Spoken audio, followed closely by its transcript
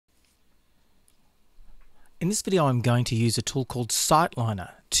In this video, I'm going to use a tool called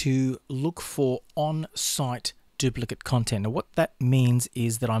SiteLiner to look for on-site duplicate content. Now, what that means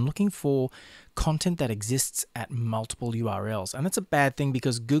is that I'm looking for content that exists at multiple URLs. And that's a bad thing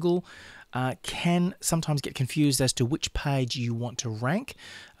because Google can sometimes get confused as to which page you want to rank.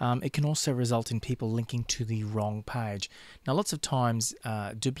 It can also result in people linking to the wrong page. Now, lots of times,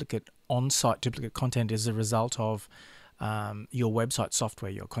 on-site duplicate content is a result of your website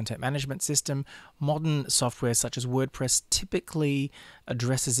software, your content management system. Modern software such as WordPress typically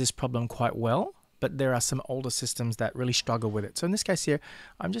addresses this problem quite well, but there are some older systems that really struggle with it. So in this case here,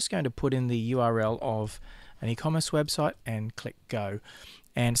 I'm just going to put in the URL of an e-commerce website and click go.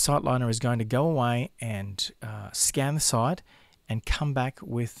 And SiteLiner is going to go away and scan the site and come back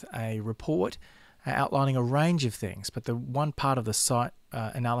with a report outlining a range of things. But the one part of the site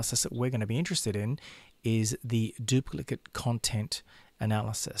analysis that we're going to be interested in is the duplicate content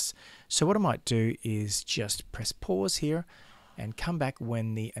analysis. So what I might do is just press pause here and come back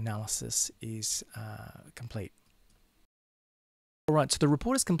when the analysis is complete. Alright, so the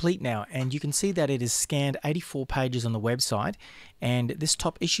report is complete now, and you can see that it has scanned 84 pages on the website, and this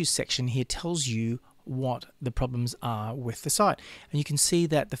top issues section here tells you what the problems are with the site. And you can see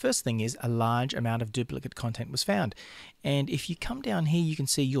that the first thing is a large amount of duplicate content was found. And if you come down here, you can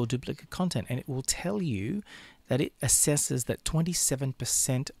see your duplicate content, and it will tell you that it assesses that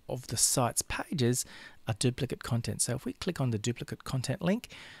 27% of the site's pages are duplicate content. So if we click on the duplicate content link,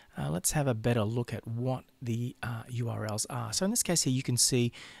 let's have a better look at what the URLs are. So in this case here, you can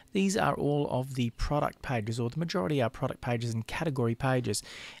see these are all of the product pages, or the majority are product pages and category pages.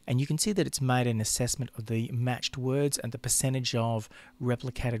 And you can see that it's made an assessment of the matched words and the percentage of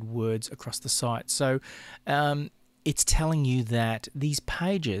replicated words across the site. So it's telling you that these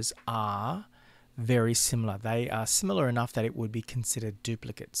pages are very similar. They are similar enough that it would be considered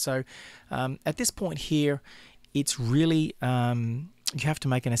duplicate. So at this point here, it's really you have to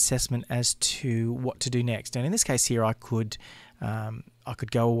make an assessment as to what to do next. And in this case here, I could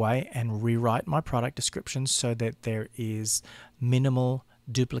go away and rewrite my product description so that there is minimal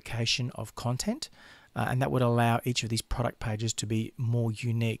duplication of content. And that would allow each of these product pages to be more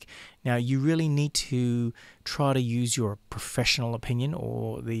unique. Now, you really need to try to use your professional opinion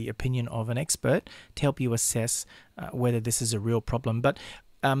or the opinion of an expert to help you assess whether this is a real problem. But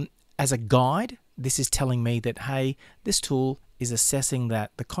as a guide, this is telling me that, hey, this tool is assessing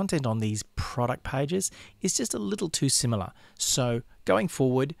that the content on these product pages is just a little too similar. So going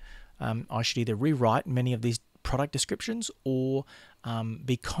forward, I should either rewrite many of these product descriptions or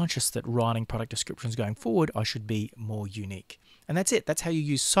be conscious that writing product descriptions going forward, I should be more unique. And that's it. That's how you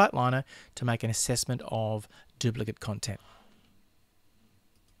use SiteLiner to make an assessment of duplicate content.